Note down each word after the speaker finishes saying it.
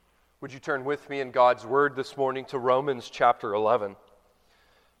Would you turn with me in God's Word this morning to Romans chapter 11?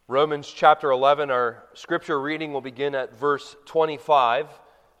 Romans chapter 11, our scripture reading will begin at verse 25,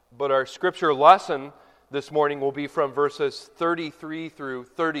 but our scripture lesson this morning will be from verses 33 through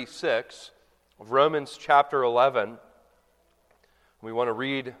 36 of Romans chapter 11. We want to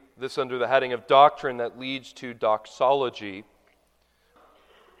read this under the heading of Doctrine that leads to Doxology.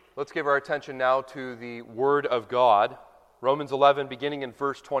 Let's give our attention now to the Word of God. Romans 11, beginning in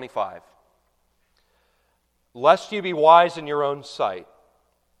verse 25. Lest you be wise in your own sight,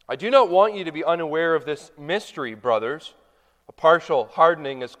 I do not want you to be unaware of this mystery, brothers. A partial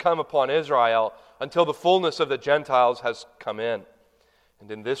hardening has come upon Israel until the fullness of the Gentiles has come in.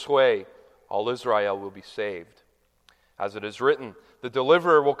 And in this way, all Israel will be saved. As it is written, the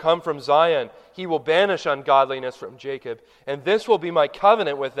deliverer will come from Zion. He will banish ungodliness from Jacob. And this will be my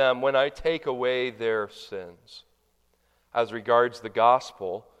covenant with them when I take away their sins. As regards the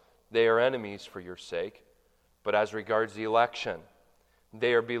gospel, they are enemies for your sake. But as regards the election,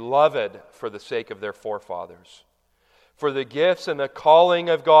 they are beloved for the sake of their forefathers. For the gifts and the calling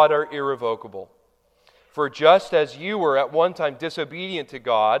of God are irrevocable. For just as you were at one time disobedient to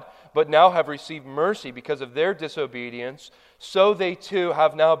God, but now have received mercy because of their disobedience, so they too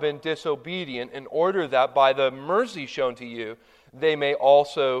have now been disobedient, in order that by the mercy shown to you, they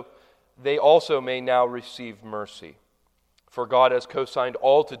also may now receive mercy. For God has co-signed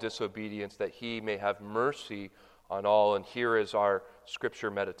all to disobedience, that he may have mercy on all. And here is our scripture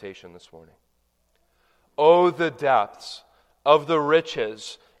meditation this morning. Oh, the depths of the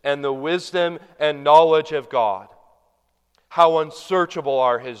riches and the wisdom and knowledge of God! How unsearchable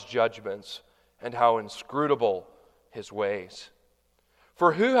are his judgments, and how inscrutable his ways.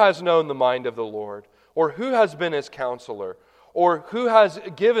 For who has known the mind of the Lord? Or who has been his counselor? Or who has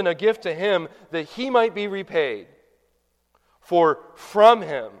given a gift to him that he might be repaid? For from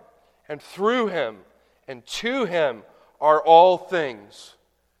him, and through him, and to him are all things.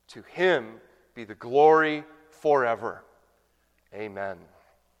 To him be the glory forever. Amen.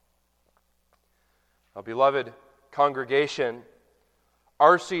 Now, beloved congregation,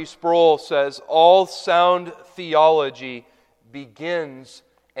 R.C. Sproul says, all sound theology begins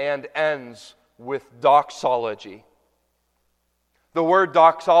and ends with doxology. The word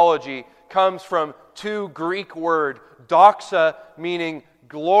doxology comes from two Greek words, doxa meaning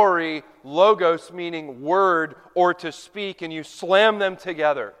glory, logos meaning word or to speak, and you slam them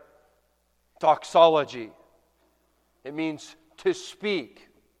together. Doxology. It means to speak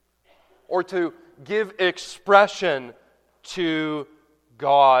or to give expression to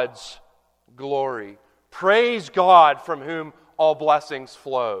God's glory. Praise God from whom all blessings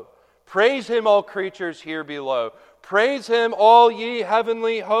flow. Praise him, all creatures here below. Praise him, all ye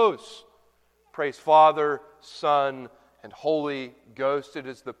heavenly hosts. Praise Father, Son, and Holy Ghost. It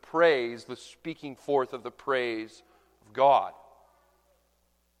is the praise, the speaking forth of the praise of God.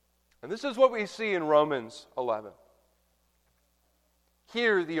 And this is what we see in Romans 11.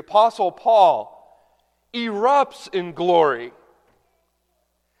 Here, the Apostle Paul erupts in glory.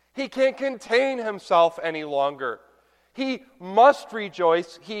 He can't contain himself any longer. He must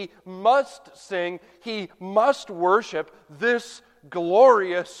rejoice. He must sing. He must worship this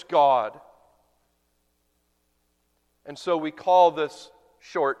glorious God. And so we call this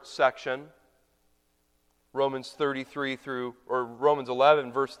short section, Romans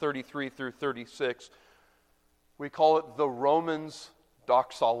 11, verse 33 through 36, we call it the Romans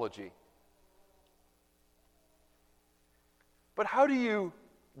Doxology. But how do you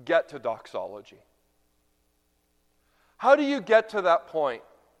get to doxology? How do you get to that point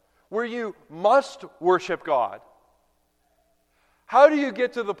where you must worship God? How do you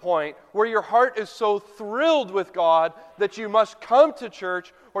get to the point where your heart is so thrilled with God that you must come to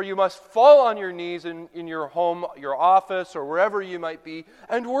church, or you must fall on your knees in your home, your office, or wherever you might be,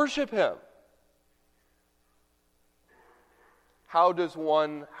 and worship him? How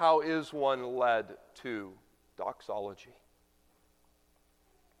is one led to doxology?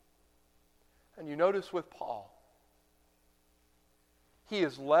 And you notice with Paul, he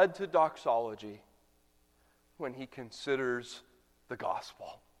is led to doxology when he considers the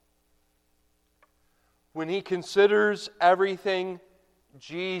gospel. When he considers everything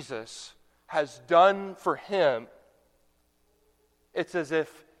Jesus has done for him, it's as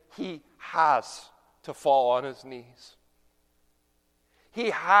if he has to fall on his knees. He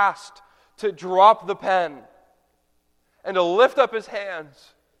has to drop the pen and to lift up his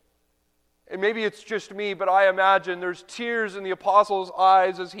hands. And maybe it's just me, but I imagine there's tears in the apostle's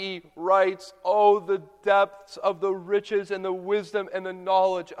eyes as he writes, "Oh, the depths of the riches and the wisdom and the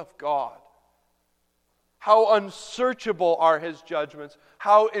knowledge of God. How unsearchable are His judgments.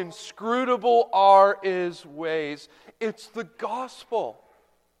 How inscrutable are His ways. It's the gospel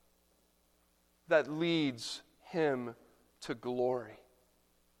that leads Him to glory.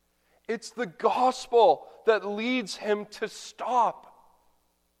 It's the gospel that leads Him to stop.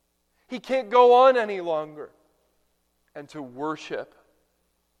 He can't go on any longer and to worship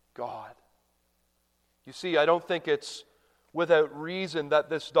God. You see, I don't think it's without reason that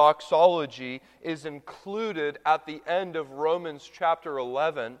this doxology is included at the end of Romans chapter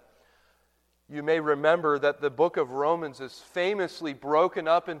 11. You may remember that the book of Romans is famously broken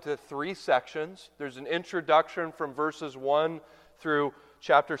up into 3 sections. There's an introduction from verses 1 through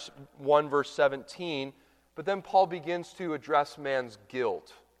chapter 1, verse 17. But then Paul begins to address man's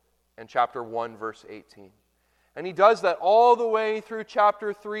guilt in chapter 1, verse 18. And he does that all the way through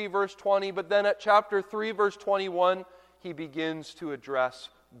chapter 3, verse 20. But then at chapter 3, verse 21, he begins to address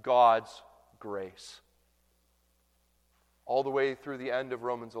God's grace. All the way through the end of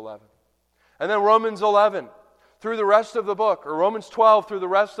Romans 11. And then Romans 11, through the rest of the book, or Romans 12 through the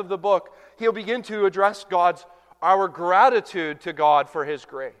rest of the book, he'll begin to address our gratitude to God for His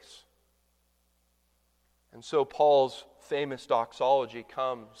grace. And so Paul's famous doxology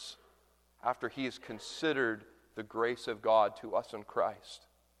comes after he has considered the grace of God to us in Christ.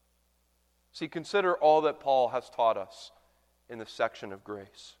 See, consider all that Paul has taught us in the section of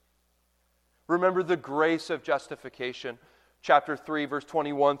grace. Remember the grace of justification. Chapter 3, verse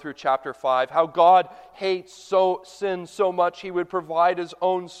 21 through chapter 5. How God hates sin so much He would provide His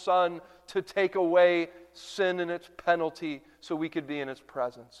own Son to take away sin and its penalty so we could be in His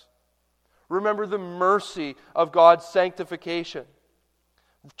presence. Remember the mercy of God's sanctification.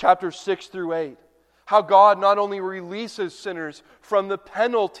 Chapters 6 through 8. How God not only releases sinners from the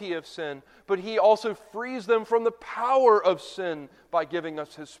penalty of sin, but He also frees them from the power of sin by giving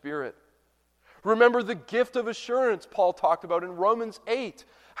us His Spirit. Remember the gift of assurance Paul talked about in Romans 8.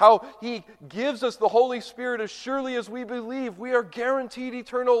 How He gives us the Holy Spirit as surely as we believe we are guaranteed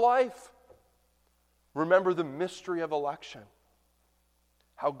eternal life. Remember the mystery of election.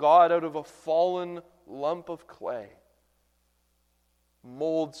 How God out of a fallen lump of clay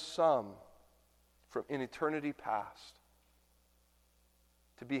molds some from in eternity past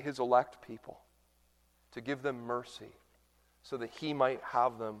to be His elect people, to give them mercy so that He might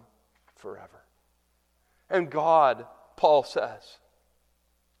have them forever. And God, Paul says,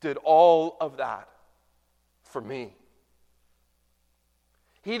 did all of that for me.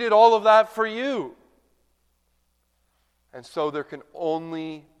 He did all of that for you. And so there can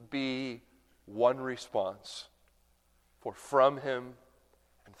only be one response. For from Him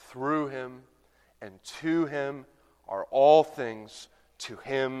and through Him and to Him are all things. To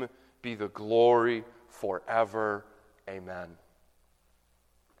Him be the glory forever. Amen.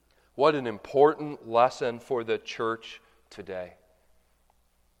 What an important lesson for the church today.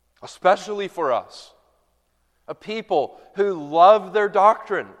 Especially for us. A people who love their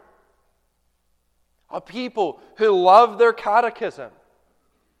doctrine. A people who love their catechism.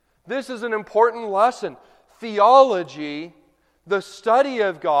 This is an important lesson. Theology, the study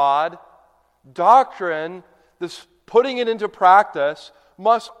of God, doctrine, this putting it into practice,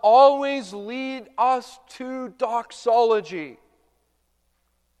 must always lead us to doxology.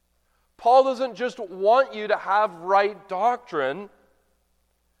 Paul doesn't just want you to have right doctrine.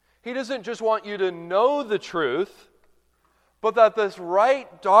 He doesn't just want you to know the truth, but that this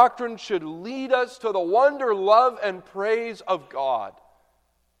right doctrine should lead us to the wonder, love, and praise of God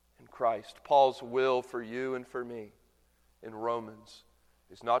in Christ. Paul's will for you and for me in Romans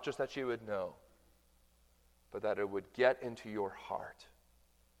is not just that you would know, but that it would get into your heart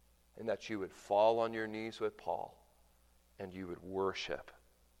and that you would fall on your knees with Paul and you would worship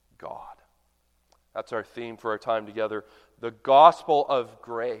God. That's our theme for our time together. The gospel of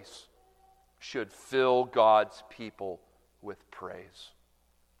grace should fill God's people with praise.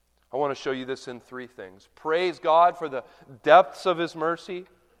 I want to show you this in 3 things. Praise God for the depths of His mercy.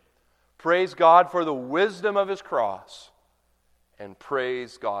 Praise God for the wisdom of His cross. And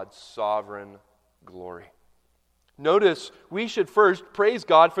praise God's sovereign glory. Notice, we should first praise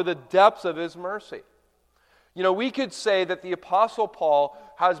God for the depths of His mercy. You know, we could say that the Apostle Paul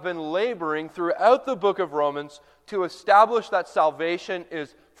has been laboring throughout the book of Romans to establish that salvation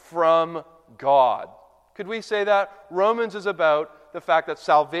is from God. Could we say that? Romans is about the fact that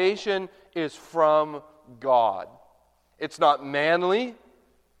salvation is from God. It's not manly,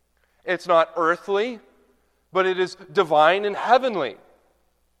 it's not earthly, but it is divine and heavenly.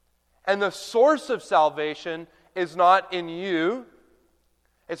 And the source of salvation is not in you,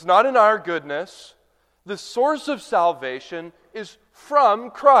 it's not in our goodness. The source of salvation is from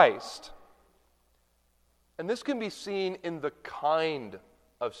Christ. And this can be seen in the kind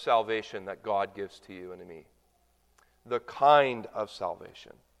of salvation that God gives to you and to me. The kind of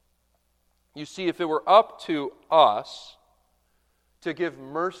salvation. You see, if it were up to us to give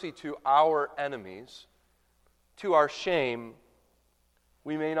mercy to our enemies, to our shame,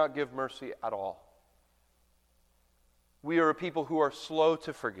 we may not give mercy at all. We are a people who are slow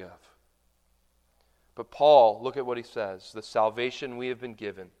to forgive. But Paul, look at what he says. The salvation we have been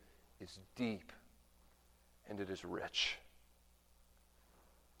given is deep and it is rich.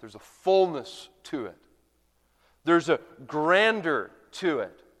 There's a fullness to it. There's a grandeur to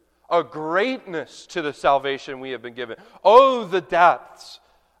it. A greatness to the salvation we have been given. Oh, the depths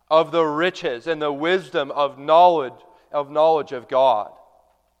of the riches and the wisdom of knowledge of God.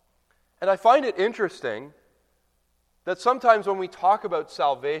 And I find it interesting that sometimes when we talk about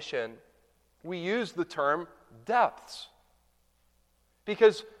salvation, we use the term depths.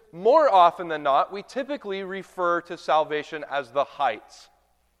 Because more often than not, we typically refer to salvation as the heights.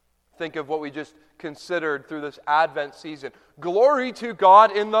 Think of what we just considered through this Advent season. Glory to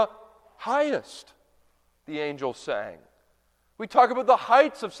God in the highest, the angels sang. We talk about the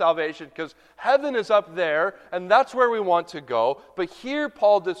heights of salvation because heaven is up there and that's where we want to go. But here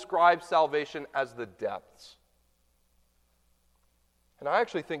Paul describes salvation as the depths. And I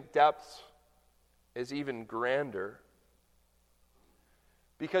actually think depths is even grander.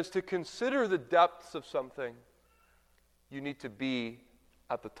 Because to consider the depths of something, you need to be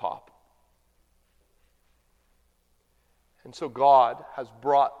at the top. And so God has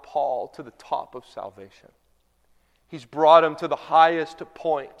brought Paul to the top of salvation. He's brought him to the highest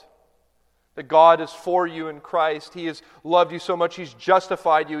point. That God is for you in Christ. He has loved you so much. He's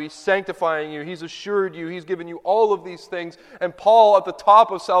justified you. He's sanctifying you. He's assured you. He's given you all of these things. And Paul at the top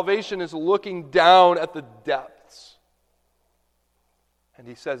of salvation is looking down at the depths. And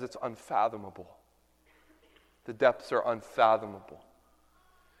he says it's unfathomable. The depths are unfathomable.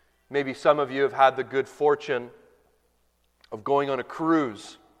 Maybe some of you have had the good fortune of going on a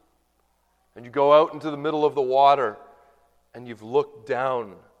cruise. And you go out into the middle of the water and you've looked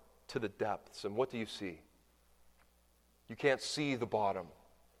down to the depths. And what do you see? You can't see the bottom.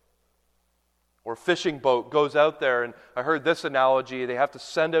 Or a fishing boat goes out there, and I heard this analogy, they have to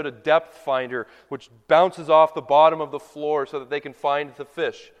send out a depth finder which bounces off the bottom of the floor so that they can find the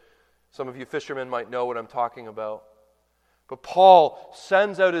fish. Some of you fishermen might know what I'm talking about. But Paul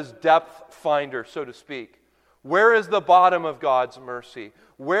sends out his depth finder, so to speak. Where is the bottom of God's mercy?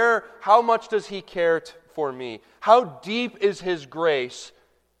 How much does He care for me? How deep is His grace?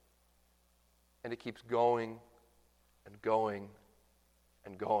 And it keeps going and going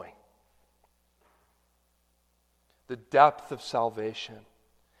and going. The depth of salvation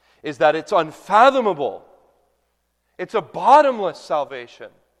is that it's unfathomable. It's a bottomless salvation,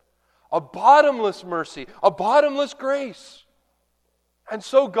 a bottomless mercy, a bottomless grace. And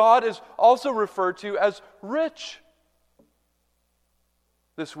so God is also referred to as rich.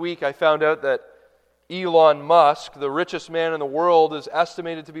 This week I found out that Elon Musk, the richest man in the world, is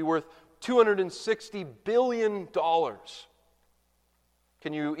estimated to be worth $260 billion.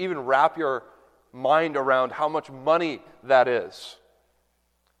 Can you even wrap your mind around how much money that is?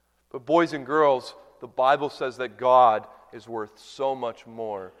 But boys and girls, the Bible says that God is worth so much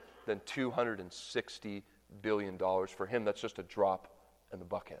more than $260 billion. For Him, that's just a drop in the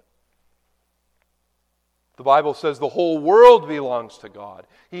bucket. The Bible says the whole world belongs to God.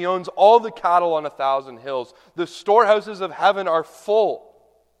 He owns all the cattle on 1,000 hills. The storehouses of heaven are full.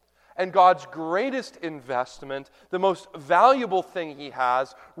 And God's greatest investment, the most valuable thing He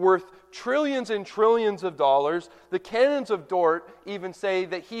has, worth trillions and trillions of dollars, the canons of Dort even say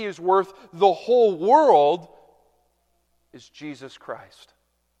that He is worth the whole world, is Jesus Christ.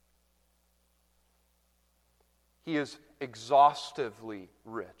 He is exhaustively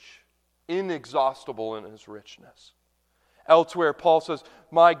rich, inexhaustible in His richness. Elsewhere, Paul says,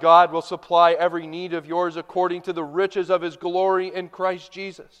 "My God will supply every need of yours according to the riches of His glory in Christ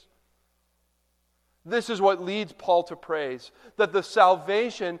Jesus." This is what leads Paul to praise, that the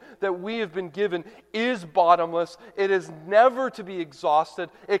salvation that we have been given is bottomless. It is never to be exhausted.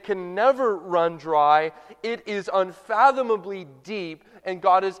 It can never run dry. It is unfathomably deep, and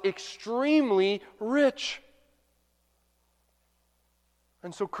God is extremely rich.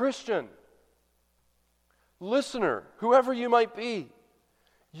 And so, Christian, listener, whoever you might be,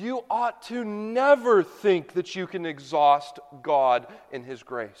 you ought to never think that you can exhaust God in His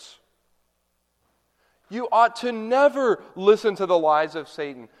grace. You ought to never listen to the lies of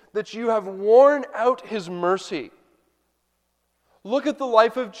Satan, that you have worn out His mercy. Look at the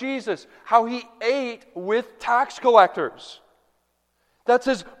life of Jesus, how He ate with tax collectors. That's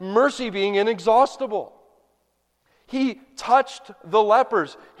His mercy being inexhaustible. He touched the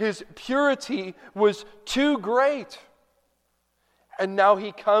lepers. His purity was too great. And now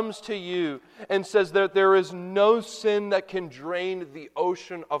he comes to you and says that there is no sin that can drain the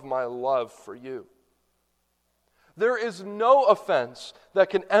ocean of my love for you. There is no offense that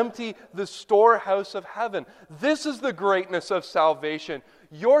can empty the storehouse of heaven. This is the greatness of salvation.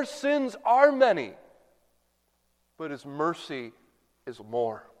 Your sins are many, but His mercy is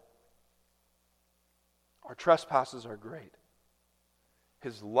more. Our trespasses are great.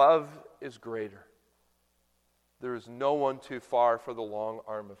 His love is greater. There is no one too far for the long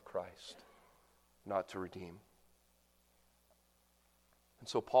arm of Christ not to redeem. And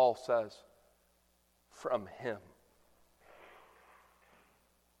so Paul says, from Him.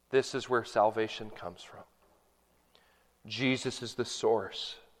 This is where salvation comes from. Jesus is the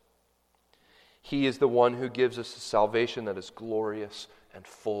source. He is the one who gives us a salvation that is glorious and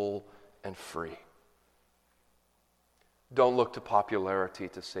full and free. Don't look to popularity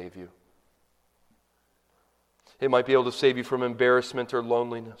to save you. It might be able to save you from embarrassment or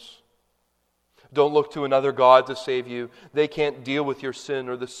loneliness. Don't look to another God to save you. They can't deal with your sin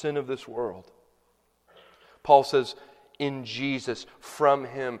or the sin of this world. Paul says, in Jesus, from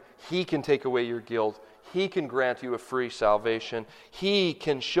Him, He can take away your guilt. He can grant you a free salvation. He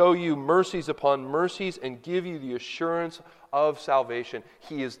can show you mercies upon mercies and give you the assurance of salvation.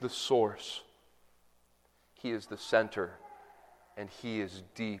 He is the source. He is the center. And He is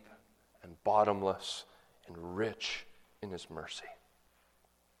deep and bottomless and rich in His mercy.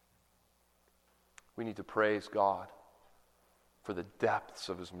 We need to praise God for the depths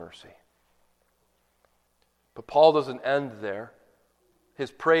of His mercy. But Paul doesn't end there.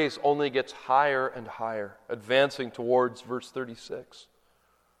 His praise only gets higher and higher, advancing towards verse 36.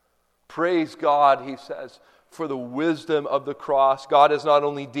 Praise God, he says, for the wisdom of the cross. God is not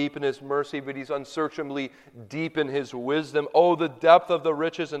only deep in His mercy, but He's unsearchably deep in His wisdom. Oh, the depth of the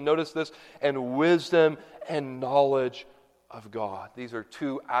riches, and notice this, and wisdom and knowledge of God. These are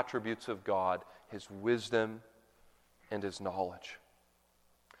two attributes of God, His wisdom and His knowledge.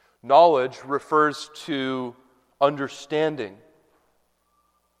 Knowledge refers to understanding.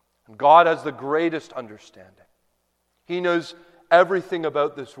 And God has the greatest understanding. He knows everything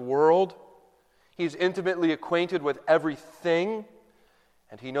about this world. He's intimately acquainted with everything,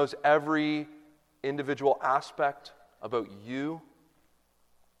 and He knows every individual aspect about you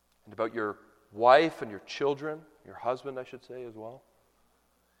and about your wife and your children, your husband, I should say, as well.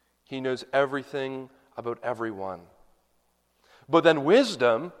 He knows everything about everyone. But then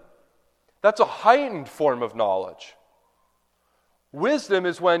wisdom, that's a heightened form of knowledge. Wisdom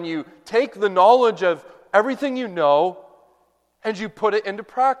is when you take the knowledge of everything you know and you put it into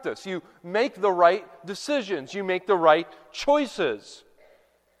practice. You make the right decisions. You make the right choices.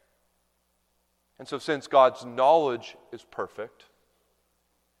 And so since God's knowledge is perfect,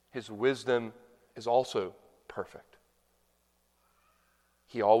 His wisdom is also perfect.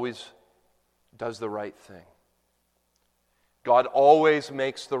 He always does the right thing. God always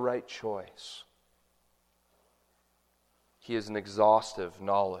makes the right choice. He is an exhaustive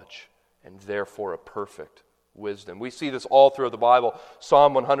knowledge and therefore a perfect wisdom. We see this all through the Bible.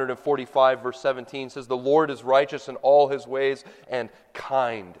 Psalm 145 verse 17 says, "The Lord is righteous in all His ways and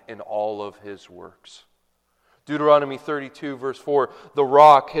kind in all of His works." Deuteronomy 32 verse 4, "The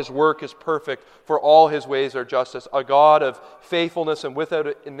rock, His work is perfect, for all His ways are justice. A God of faithfulness and without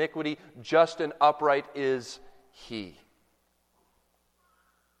iniquity, just and upright is He."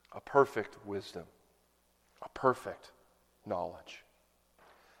 A perfect wisdom, a perfect knowledge.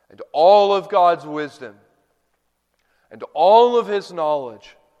 And all of God's wisdom, and all of His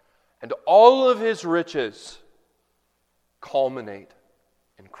knowledge, and all of His riches culminate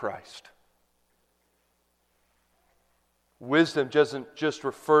in Christ. Wisdom doesn't just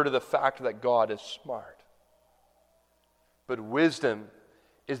refer to the fact that God is smart, but wisdom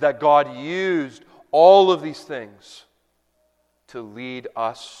is that God used all of these things to lead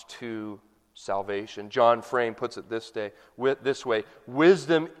us to salvation. John Frame puts it this way: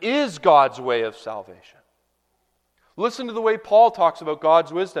 wisdom is God's way of salvation. Listen to the way Paul talks about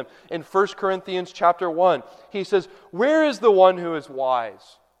God's wisdom. In 1 Corinthians chapter 1, he says, "Where is the one who is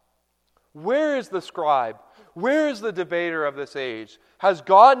wise? Where is the scribe? Where is the debater of this age? Has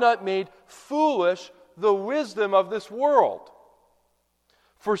God not made foolish the wisdom of this world?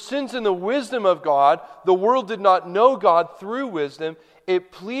 For since in the wisdom of God, the world did not know God through wisdom,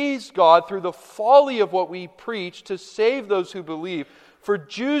 it pleased God through the folly of what we preach to save those who believe. For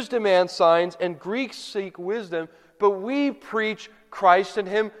Jews demand signs and Greeks seek wisdom, but we preach Christ and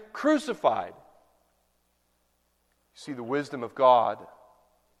Him crucified." You see, the wisdom of God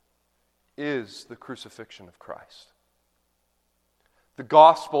is the crucifixion of Christ. The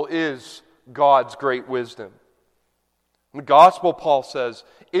gospel is God's great wisdom. The gospel, Paul says,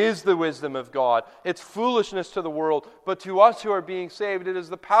 is the wisdom of God. It's foolishness to the world, but to us who are being saved, it is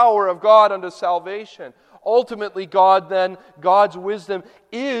the power of God unto salvation. Ultimately, God's wisdom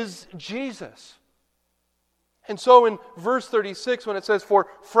is Jesus. And so in verse 36, when it says,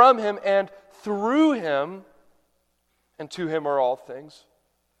 "For from him and through him, and to him are all things."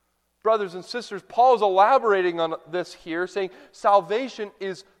 Brothers and sisters, Paul is elaborating on this here, saying salvation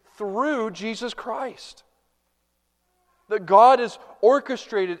is through Jesus Christ. That God has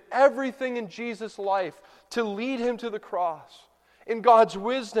orchestrated everything in Jesus' life to lead him to the cross. In God's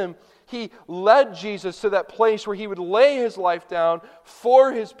wisdom, He led Jesus to that place where He would lay His life down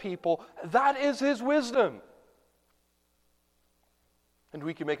for His people. That is His wisdom. And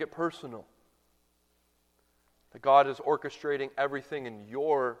we can make it personal. That God is orchestrating everything in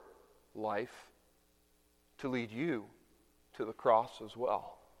your life to lead you to the cross as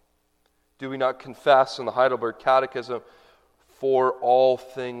well. Do we not confess in the Heidelberg Catechism, "For all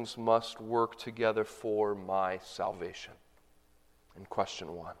things must work together for my salvation"? In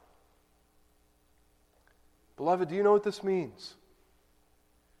question 1. Beloved, do you know what this means?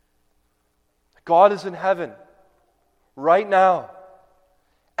 God is in heaven right now,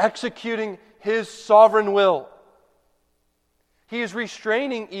 executing His sovereign will. He is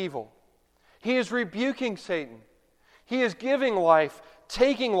restraining evil. He is rebuking Satan. He is giving life,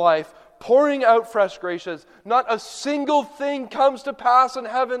 taking life, pouring out fresh graces. Not a single thing comes to pass in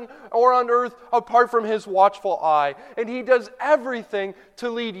heaven or on earth apart from His watchful eye. And He does everything to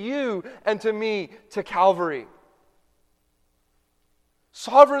lead you and to me to Calvary.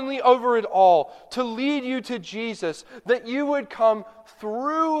 Sovereignly over it all, to lead you to Jesus, that you would come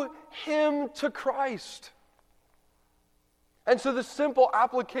through Him to Christ. And so the simple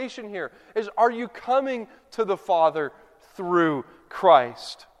application here is, are you coming to the Father through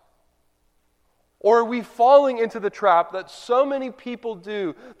Christ? Or are we falling into the trap that so many people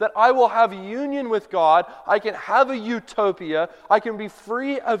do, that I will have union with God, I can have a utopia, I can be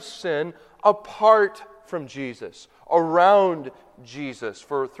free of sin apart from Jesus, around Jesus,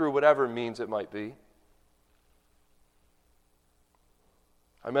 through whatever means it might be?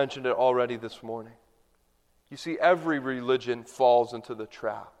 I mentioned it already this morning. You see, every religion falls into the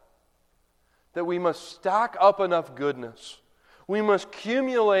trap that we must stack up enough goodness. We must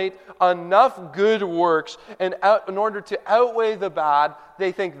accumulate enough good works in order to outweigh the bad.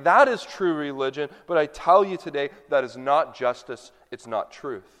 They think that is true religion, but I tell you today, that is not justice, it's not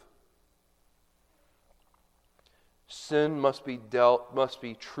truth. Sin must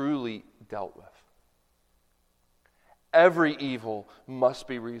be truly dealt with. Every evil must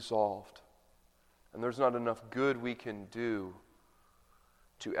be resolved. And there's not enough good we can do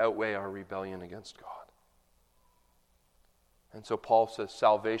to outweigh our rebellion against God. And so Paul says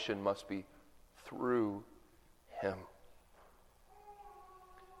salvation must be through Him.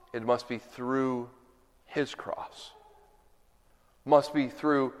 It must be through His cross. Must be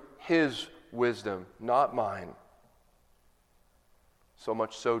through His wisdom, not mine. So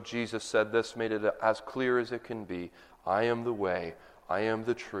much so, Jesus said this, made it as clear as it can be. I am the way, I am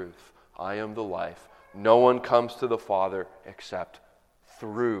the truth, I am the life. No one comes to the Father except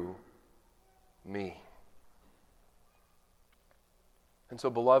through me. And so,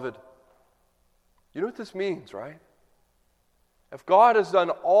 beloved, you know what this means, right? If God has done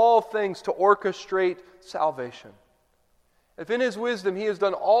all things to orchestrate salvation, if in His wisdom He has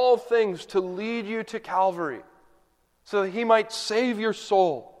done all things to lead you to Calvary, so that He might save your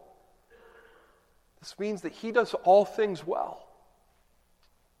soul, this means that He does all things well.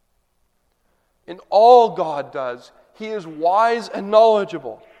 In all God does, He is wise and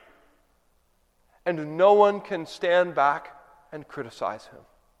knowledgeable. And no one can stand back and criticize Him.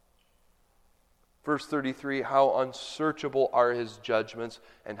 Verse 33, how unsearchable are His judgments,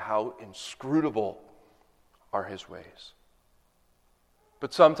 and how inscrutable are His ways.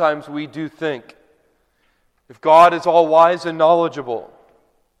 But sometimes we do think, if God is all wise and knowledgeable,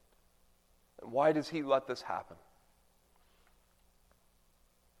 then why does He let this happen?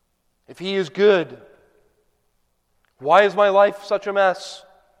 If He is good, why is my life such a mess?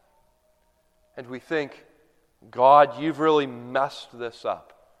 And we think, God, you've really messed this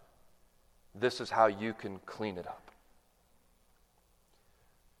up. This is how you can clean it up.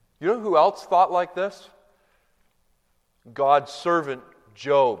 You know who else thought like this? God's servant,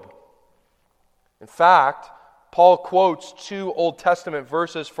 Job. In fact, Paul quotes 2 Old Testament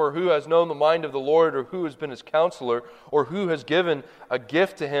verses for who has known the mind of the Lord, or who has been His counselor, or who has given a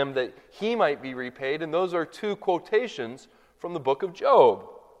gift to him that he might be repaid. And those are 2 quotations from the book of Job.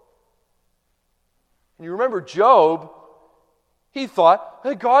 And you remember Job, He thought,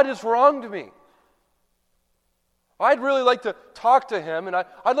 hey, God has wronged me. I'd really like to talk to him, and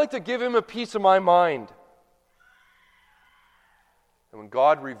I'd like to give him a piece of my mind. And when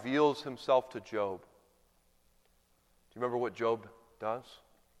God reveals himself to Job, do you remember what Job does?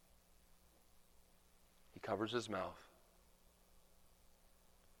 He covers his mouth.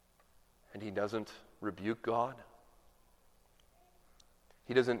 And he doesn't rebuke God.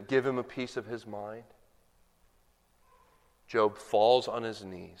 He doesn't give him a piece of his mind. Job falls on his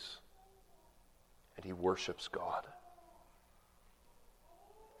knees and he worships God.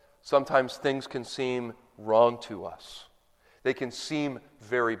 Sometimes things can seem wrong to us. They can seem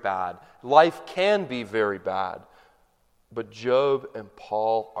very bad. Life can be very bad. But Job and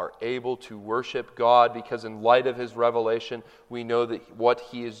Paul are able to worship God because in light of his revelation, we know that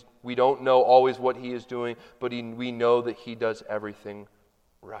we don't know always what he is doing, but we know that he does everything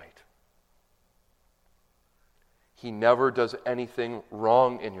right. He never does anything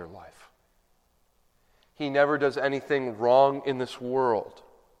wrong in your life. He never does anything wrong in this world.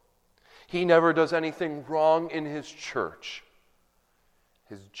 He never does anything wrong in his church.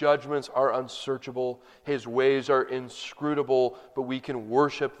 His judgments are unsearchable. His ways are inscrutable. But we can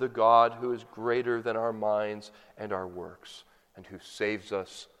worship the God who is greater than our minds and our works, and who saves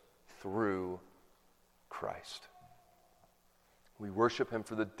us through Christ. We worship him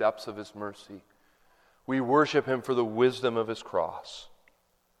for the depths of his mercy. We worship him for the wisdom of his cross.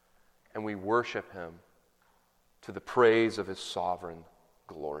 And we worship him to the praise of his sovereign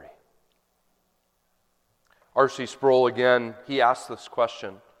glory. R.C. Sproul, again, he asked this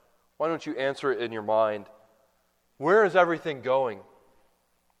question. Why don't you answer it in your mind? Where is everything going?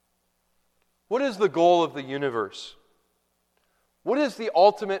 What is the goal of the universe? What is the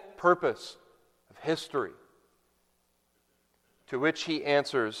ultimate purpose of history? To which he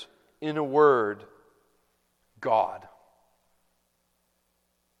answers, in a word, God.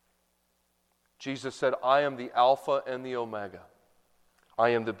 Jesus said, I am the Alpha and the Omega. I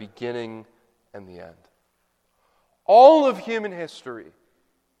am the beginning and the end. All of human history,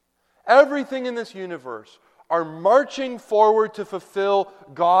 everything in this universe, are marching forward to fulfill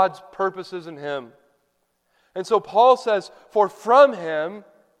God's purposes in him. And so Paul says, for from him,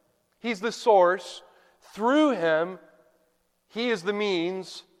 he's the source, through him, he is the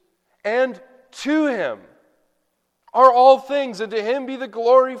means, and to him are all things, and to him be the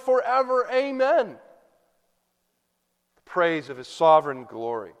glory forever. Amen. The praise of his sovereign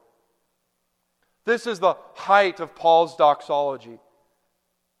glory. This is the height of Paul's doxology.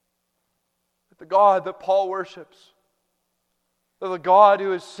 That the God that Paul worships, that the God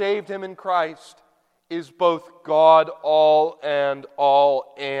who has saved him in Christ, is both God all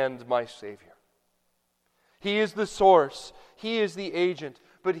and my Savior. He is the source, he is the agent,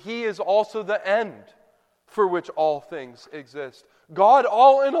 but he is also the end for which all things exist. God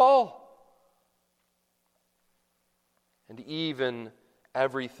all in all. And even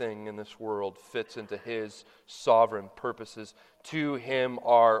everything in this world fits into his sovereign purposes. To him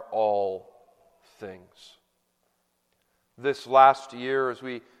are all things. This last year, as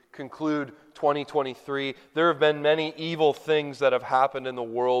we conclude 2023, there have been many evil things that have happened in the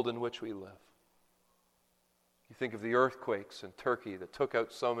world in which we live. You think of the earthquakes in Turkey that took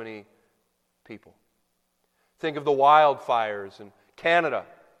out so many people. Think of the wildfires in Canada,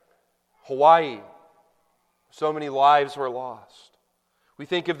 Hawaii. So many lives were lost. We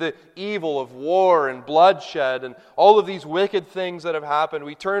think of the evil of war and bloodshed and all of these wicked things that have happened.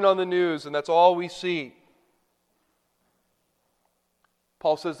 We turn on the news and that's all we see.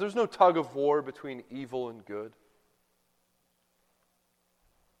 Paul says there's no tug of war between evil and good.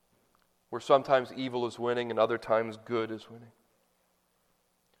 Where sometimes evil is winning and other times good is winning.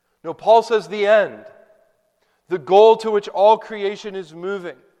 No, Paul says the end, the goal to which all creation is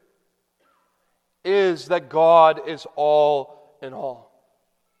moving, is that God is all in all.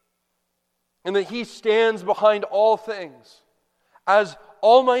 And that he stands behind all things as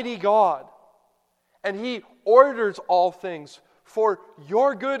Almighty God. And he orders all things for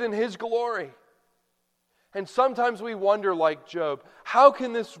your good and his glory. And sometimes we wonder, like Job, how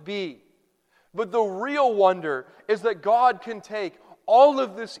can this be? But the real wonder is that God can take all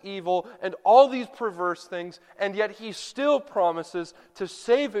of this evil and all these perverse things, and yet he still promises to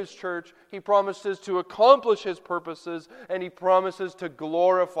save his church. He promises to accomplish his purposes, and he promises to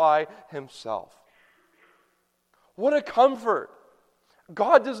glorify himself. What a comfort!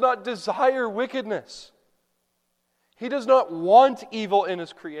 God does not desire wickedness. He does not want evil in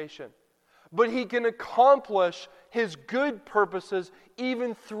his creation. But he can accomplish his good purposes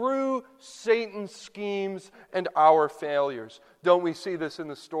even through Satan's schemes and our failures. Don't we see this in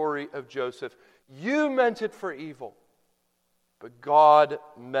the story of Joseph? You meant it for evil, but God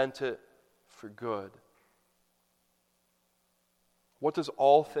meant it for good. What does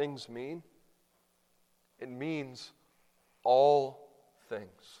all things mean? It means all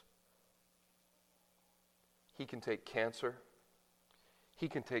things. He can take cancer. He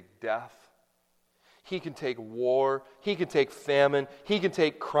can take death. He can take war. He can take famine. He can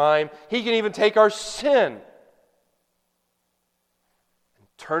take crime. He can even take our sin and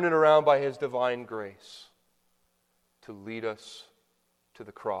turn it around by His divine grace to lead us to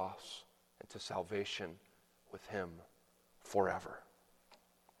the cross and to salvation with Him forever.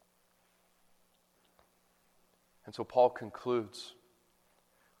 And so Paul concludes,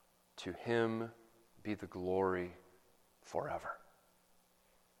 to Him be the glory forever.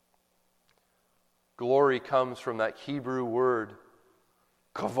 Glory comes from that Hebrew word,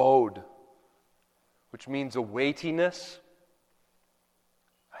 kavod, which means a weightiness,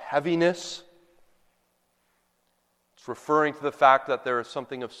 a heaviness. It's referring to the fact that there is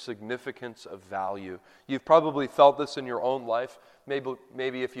something of significance, of value. You've probably felt this in your own life.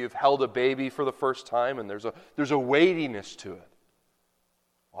 Maybe if you've held a baby for the first time and there's a weightiness to it.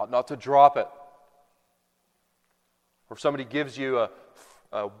 Ought not to drop it. Or somebody gives you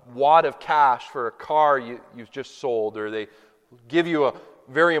a wad of cash for a car you've just sold, or they give you a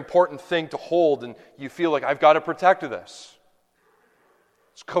very important thing to hold and you feel like, I've got to protect this.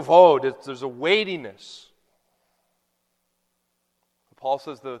 It's kavod. There's a weightiness. Paul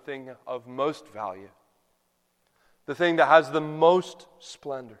says the thing of most value, the thing that has the most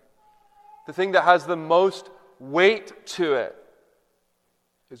splendor, the thing that has the most weight to it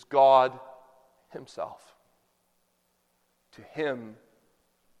is God Himself. To Him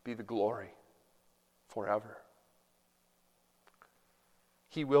be the glory forever.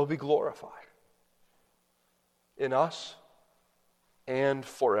 He will be glorified in us and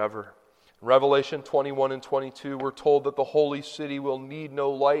forever. In Revelation 21 and 22, we're told that the holy city will need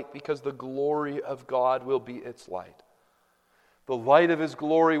no light because the glory of God will be its light. The light of His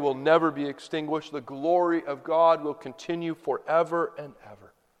glory will never be extinguished. The glory of God will continue forever and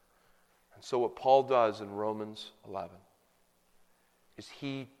ever. And so what Paul does in Romans 11 is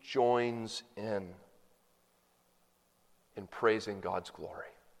he joins in praising God's glory.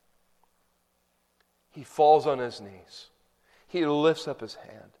 He falls on his knees. He lifts up his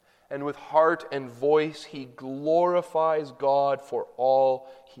hand. And with heart and voice, he glorifies God for all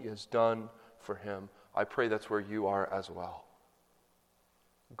He has done for him. I pray that's where you are as well.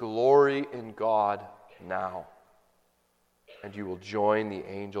 Glory in God now. And you will join the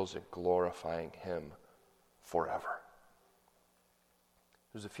angels in glorifying Him forever.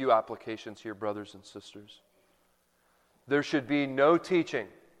 There's a few applications here, brothers and sisters. There should be no teaching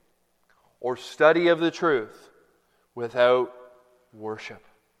or study of the truth without worship.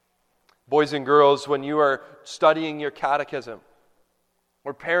 Boys and girls, when you are studying your catechism,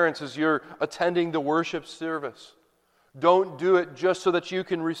 or parents, as you're attending the worship service, don't do it just so that you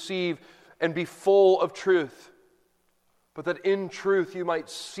can receive and be full of truth, but that in truth you might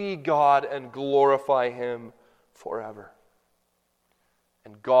see God and glorify Him forever.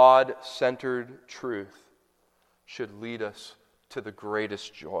 And God-centered truth should lead us to the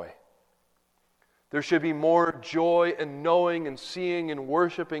greatest joy. There should be more joy in knowing and seeing and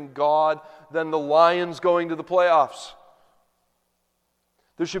worshiping God than the Lions going to the playoffs.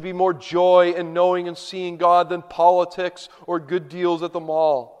 There should be more joy in knowing and seeing God than politics or good deals at the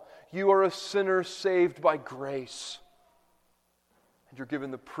mall. You are a sinner saved by grace. And you're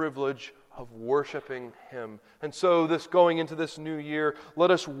given the privilege of worshiping Him. And so going into this new year,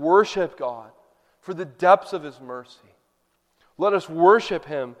 let us worship God for the depths of His mercy. Let us worship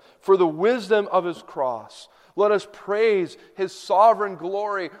Him for the wisdom of His cross. Let us praise His sovereign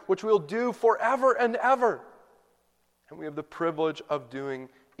glory, which we'll do forever and ever. And we have the privilege of doing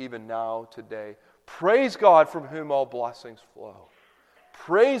even now, today. Praise God, from whom all blessings flow.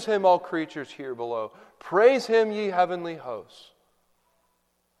 Praise Him, all creatures here below. Praise Him, ye heavenly hosts.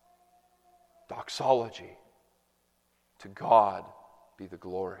 Doxology. To God be the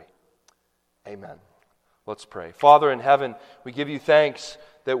glory. Amen. Let's pray. Father in heaven, we give You thanks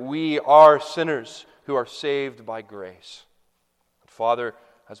that we are sinners who are saved by grace. Father,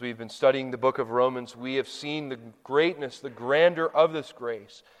 as we've been studying the book of Romans, we have seen the greatness, the grandeur of this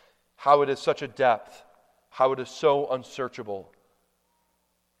grace, how it is such a depth, how it is so unsearchable,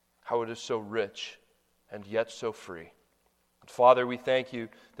 how it is so rich and yet so free. Father, we thank You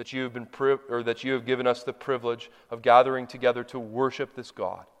that You have given us the privilege of gathering together to worship this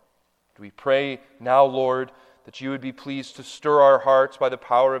God. We pray now, Lord, that You would be pleased to stir our hearts by the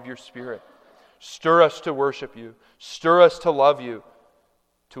power of Your Spirit. Stir us to worship You. Stir us to love You,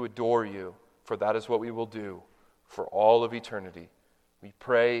 to adore You, for that is what we will do for all of eternity. We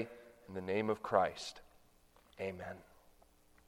pray in the name of Christ. Amen.